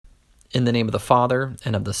In the name of the Father,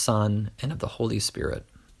 and of the Son, and of the Holy Spirit.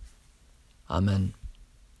 Amen.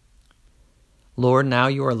 Lord, now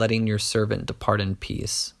you are letting your servant depart in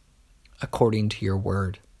peace, according to your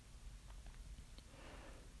word.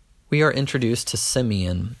 We are introduced to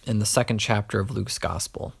Simeon in the 2nd chapter of Luke's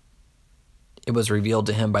Gospel. It was revealed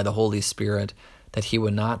to him by the Holy Spirit that he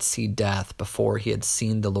would not see death before he had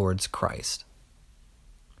seen the Lord's Christ.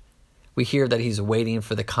 We hear that he's waiting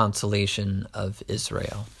for the consolation of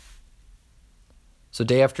Israel. So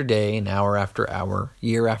day after day, and hour after hour,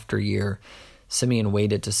 year after year, Simeon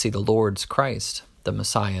waited to see the Lord's Christ, the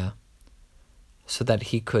Messiah, so that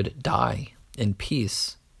he could die in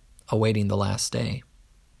peace, awaiting the last day.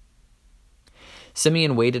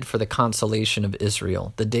 Simeon waited for the consolation of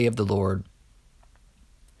Israel, the day of the Lord.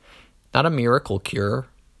 Not a miracle cure,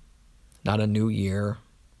 not a new year,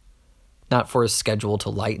 not for a schedule to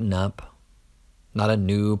lighten up, not a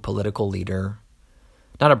new political leader,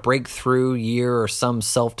 not a breakthrough year or some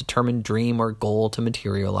self-determined dream or goal to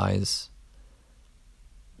materialize.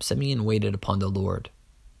 Simeon waited upon the Lord.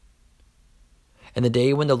 And the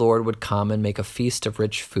day when the Lord would come and make a feast of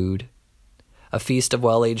rich food, a feast of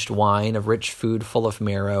well-aged wine, of rich food full of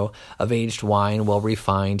marrow, of aged wine well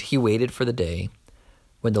refined, he waited for the day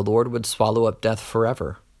when the Lord would swallow up death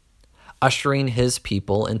forever, ushering his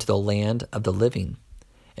people into the land of the living,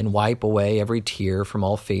 and wipe away every tear from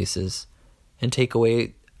all faces, and take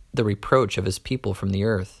away the reproach of his people from the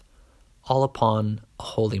earth, all upon a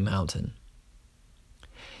holy mountain.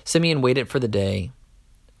 Simeon waited for the day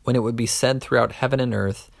when it would be said throughout heaven and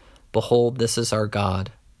earth, "Behold, this is our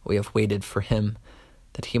God. We have waited for him,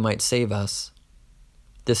 that he might save us.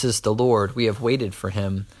 This is the Lord. We have waited for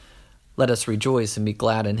him. Let us rejoice and be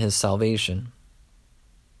glad in his salvation."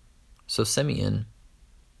 So Simeon,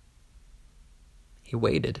 he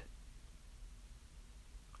waited,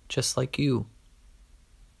 just like you.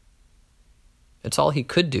 It's all he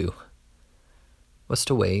could do, was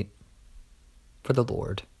to wait for the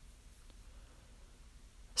Lord.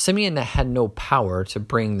 Simeon had no power to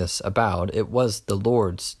bring this about. It was the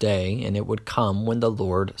Lord's day, and it would come when the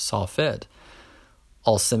Lord saw fit.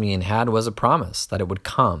 All Simeon had was a promise that it would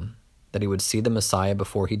come, that he would see the Messiah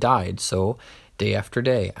before he died. So day after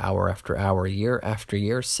day, hour after hour, year after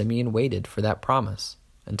year, Simeon waited for that promise,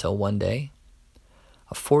 until one day,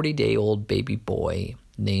 a 40-day-old baby boy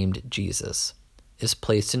named Jesus is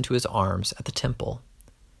placed into his arms at the temple.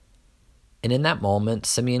 And in that moment,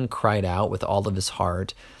 Simeon cried out with all of his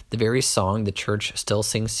heart the very song the church still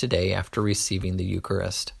sings today after receiving the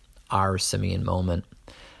Eucharist, our Simeon moment.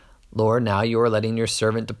 "Lord, now you are letting your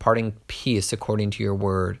servant depart in peace according to your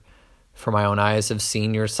word. For my own eyes have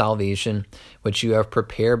seen your salvation, which you have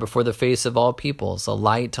prepared before the face of all peoples, a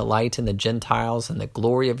light to lighten the Gentiles and the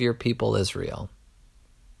glory of your people Israel."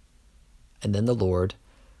 And then the Lord,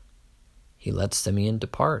 he lets Simeon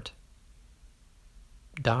depart,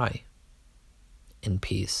 die in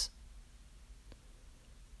peace.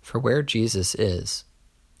 For where Jesus is,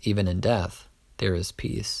 even in death, there is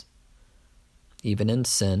peace. Even in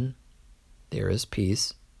sin, there is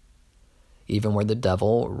peace. Even where the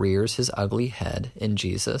devil rears his ugly head in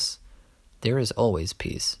Jesus, there is always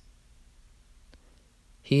peace.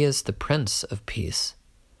 He is the Prince of Peace,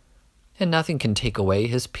 and nothing can take away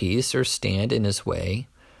his peace or stand in his way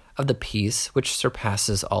of the peace which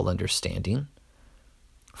surpasses all understanding.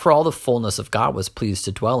 For all the fullness of God was pleased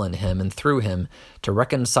to dwell in him, and through him to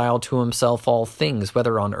reconcile to himself all things,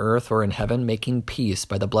 whether on earth or in heaven, making peace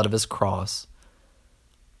by the blood of his cross.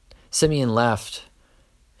 Simeon left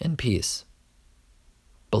in peace,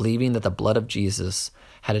 believing that the blood of Jesus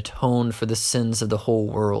had atoned for the sins of the whole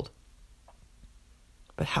world.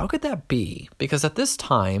 But how could that be? Because at this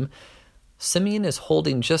time, Simeon is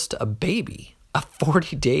holding just a baby, a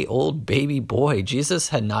 40-day-old baby boy. Jesus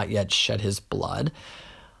had not yet shed his blood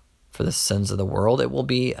for the sins of the world. It will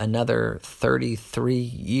be another 33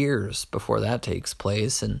 years before that takes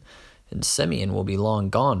place, and Simeon will be long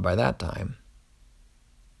gone by that time.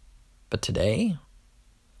 But today,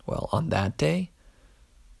 well, on that day,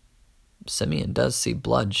 Simeon does see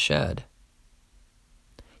blood shed.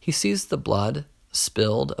 He sees the blood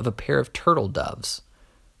spilled of a pair of turtle doves,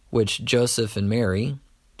 which Joseph and Mary,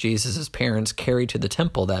 Jesus' parents, carried to the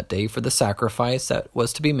temple that day for the sacrifice that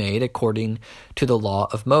was to be made according to the law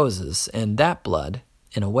of Moses. And that blood,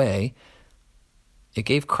 in a way, it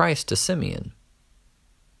gave Christ to Simeon.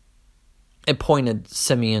 It pointed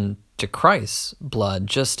Simeon to Christ's blood,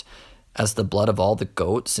 just as the blood of all the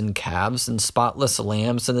goats and calves and spotless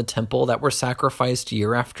lambs in the temple that were sacrificed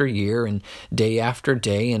year after year and day after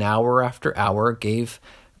day and hour after hour gave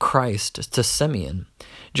Christ to Simeon,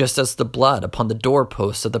 just as the blood upon the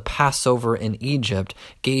doorposts of the Passover in Egypt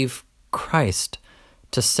gave Christ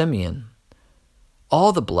to Simeon.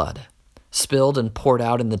 All the blood spilled and poured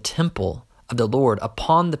out in the temple of the Lord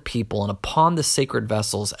upon the people and upon the sacred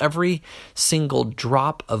vessels, every single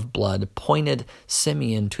drop of blood pointed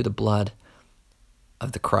Simeon to the blood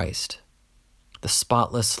of the Christ, the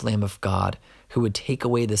spotless Lamb of God, who would take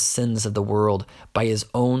away the sins of the world by his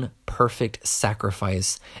own perfect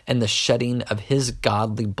sacrifice and the shedding of his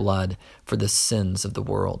godly blood for the sins of the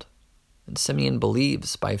world. And Simeon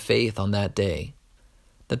believes by faith on that day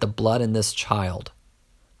that the blood in this child,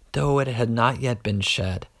 though it had not yet been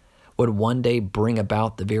shed, would one day bring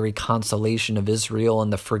about the very consolation of Israel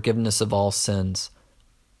and the forgiveness of all sins.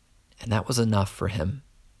 And that was enough for him.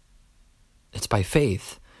 It's by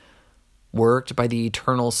faith, worked by the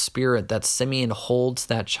eternal Spirit, that Simeon holds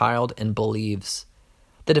that child and believes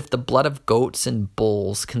that if the blood of goats and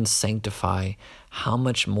bulls can sanctify, how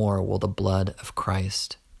much more will the blood of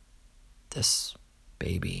Christ, this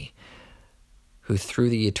baby, who through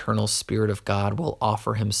the eternal Spirit of God will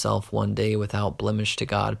offer himself one day without blemish to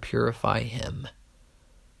God, purify him.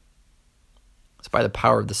 It's by the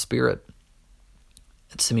power of the Spirit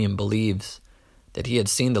that Simeon believes that he had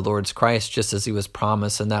seen the Lord's Christ just as he was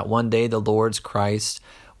promised, and that one day the Lord's Christ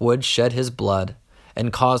would shed his blood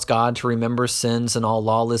and cause God to remember sins and all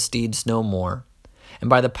lawless deeds no more. And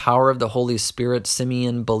by the power of the Holy Spirit,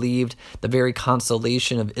 Simeon believed the very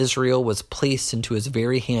consolation of Israel was placed into his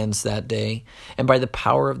very hands that day. And by the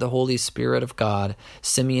power of the Holy Spirit of God,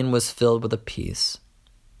 Simeon was filled with a peace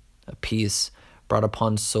brought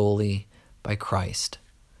upon solely by Christ.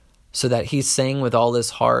 So that he sang with all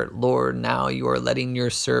his heart, "Lord, now you are letting your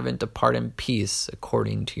servant depart in peace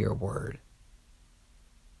according to your word."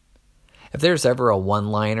 If there's ever a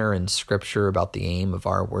one-liner in Scripture about the aim of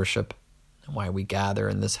our worship and why we gather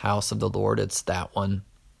in this house of the Lord, it's that one.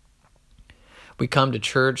 We come to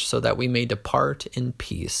church so that we may depart in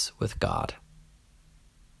peace with God.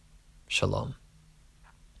 Shalom.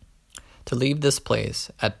 To leave this place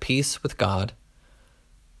at peace with God,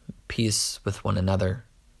 peace with one another,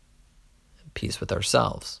 peace with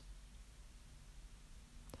ourselves.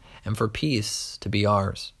 And for peace to be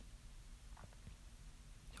ours,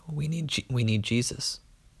 we need Jesus.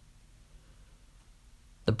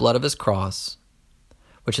 The blood of his cross,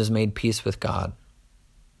 which has made peace with God.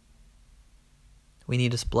 We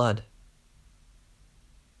need his blood.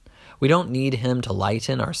 We don't need him to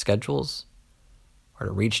lighten our schedules or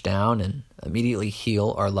to reach down and immediately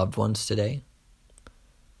heal our loved ones today.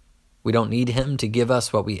 We don't need him to give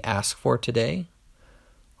us what we ask for today.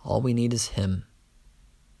 All we need is him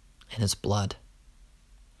and his blood,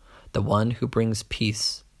 the one who brings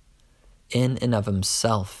peace in and of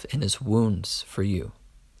himself in his wounds for you,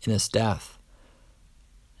 in his death,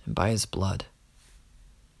 and by his blood.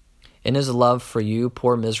 In his love for you,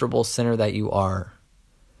 poor miserable sinner that you are,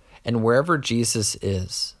 and wherever Jesus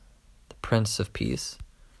is, the Prince of Peace,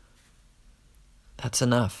 that's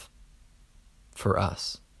enough for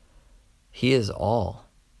us. He is all,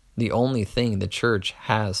 the only thing the church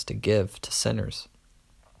has to give to sinners.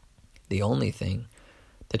 The only thing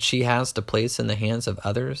that she has to place in the hands of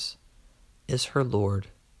others is her Lord,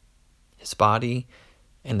 his body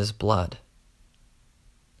and his blood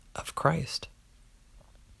of Christ.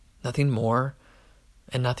 Nothing more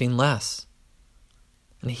and nothing less.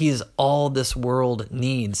 And he is all this world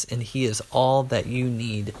needs, and he is all that you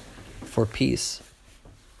need for peace.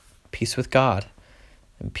 Peace with God,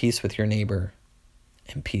 and peace with your neighbor,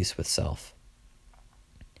 and peace with self.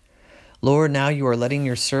 Lord, now you are letting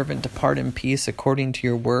your servant depart in peace according to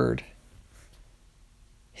your word.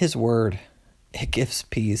 His word, it gives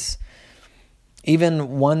peace.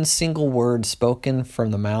 Even one single word spoken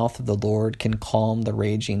from the mouth of the Lord can calm the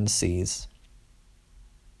raging seas.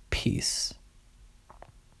 Peace.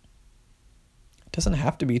 It doesn't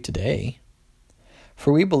have to be today,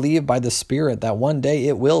 for we believe by the Spirit that one day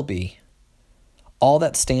it will be. All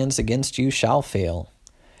that stands against you shall fail,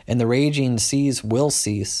 and the raging seas will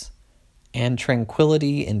cease, and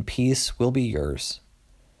tranquility and peace will be yours.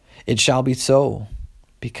 It shall be so,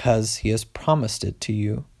 because he has promised it to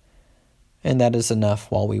you, and that is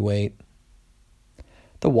enough while we wait.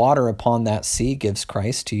 The water upon that sea gives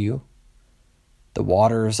Christ to you. The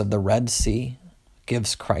waters of the Red Sea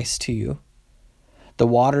gives Christ to you. The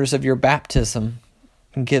waters of your baptism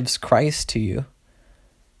gives Christ to you.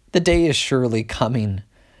 The day is surely coming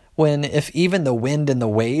when, if even the wind and the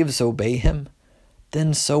waves obey him,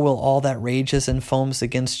 then so will all that rages and foams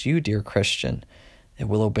against you, dear Christian. It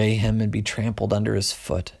will obey him and be trampled under his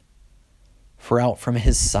foot. For out from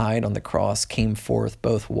his side on the cross came forth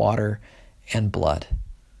both water and blood.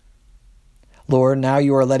 Lord, now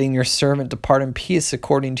you are letting your servant depart in peace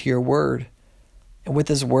according to your word. And with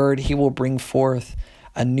his word, he will bring forth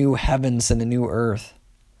a new heavens and a new earth.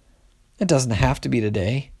 It doesn't have to be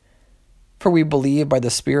today, for we believe by the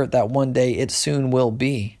Spirit that one day it soon will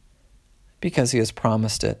be, because he has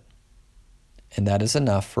promised it. And that is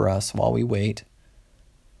enough for us while we wait.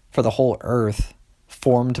 For the whole earth,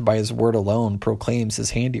 formed by his word alone, proclaims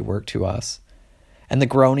his handiwork to us. And the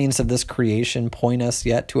groanings of this creation point us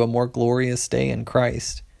yet to a more glorious day in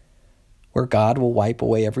Christ, where God will wipe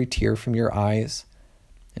away every tear from your eyes,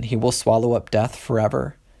 and he will swallow up death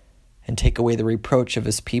forever and take away the reproach of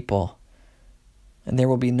his people. And there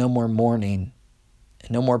will be no more mourning,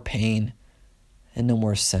 and no more pain, and no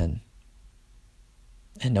more sin,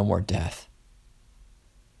 and no more death.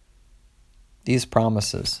 These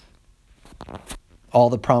promises, all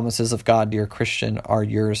the promises of God, dear Christian, are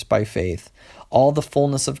yours by faith. All the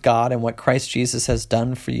fullness of God and what Christ Jesus has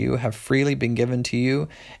done for you have freely been given to you,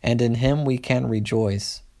 and in him we can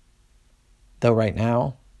rejoice. Though right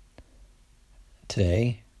now,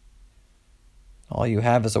 today, all you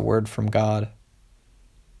have is a word from God,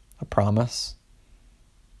 a promise,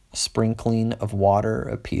 a sprinkling of water,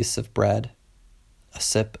 a piece of bread, a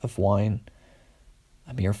sip of wine,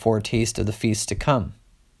 a mere foretaste of the feast to come.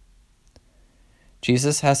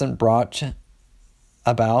 Jesus hasn't brought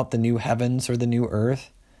about the new heavens or the new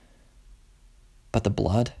earth, but the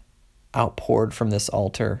blood outpoured from this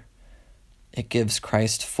altar. It gives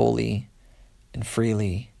Christ fully and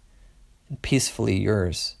freely and peacefully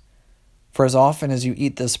yours. For as often as you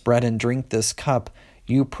eat this bread and drink this cup,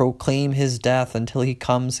 you proclaim his death until he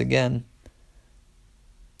comes again.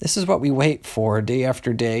 This is what we wait for day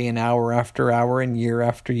after day and hour after hour and year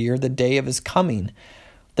after year, the day of his coming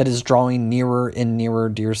that is drawing nearer and nearer,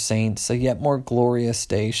 dear saints. A yet more glorious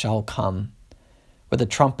day shall come, with a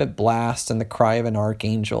trumpet blast and the cry of an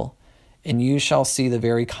archangel, and you shall see the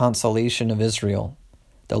very consolation of Israel,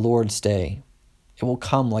 the Lord's day. It will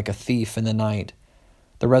come like a thief in the night,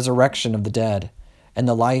 the resurrection of the dead, and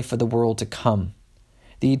the life of the world to come,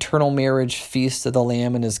 the eternal marriage feast of the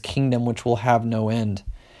Lamb and his kingdom which will have no end.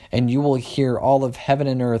 And you will hear all of heaven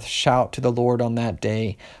and earth shout to the Lord on that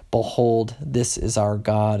day, "Behold, this is our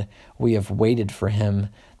God. We have waited for him,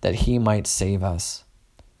 that he might save us.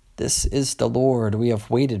 This is the Lord. We have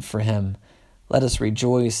waited for him. Let us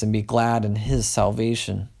rejoice and be glad in his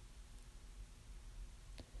salvation."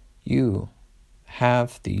 You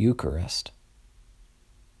have the Eucharist.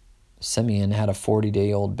 Simeon had a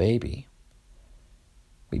 40-day-old baby.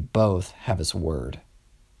 We both have his word.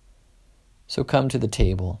 So come to the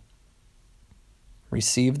table.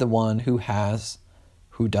 Receive the one who has,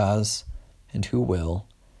 who does, and who will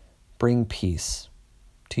bring peace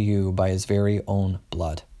to you by his very own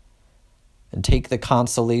blood. And take the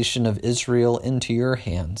consolation of Israel into your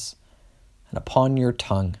hands and upon your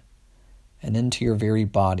tongue and into your very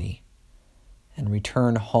body, and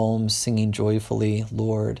return home singing joyfully,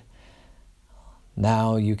 "Lord,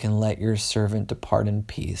 now you can let your servant depart in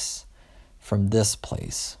peace from this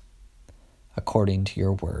place, according to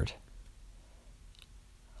your word."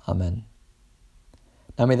 Amen.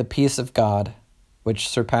 Now may the peace of God, which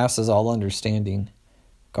surpasses all understanding,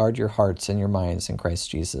 guard your hearts and your minds in Christ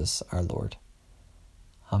Jesus our Lord.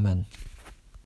 Amen.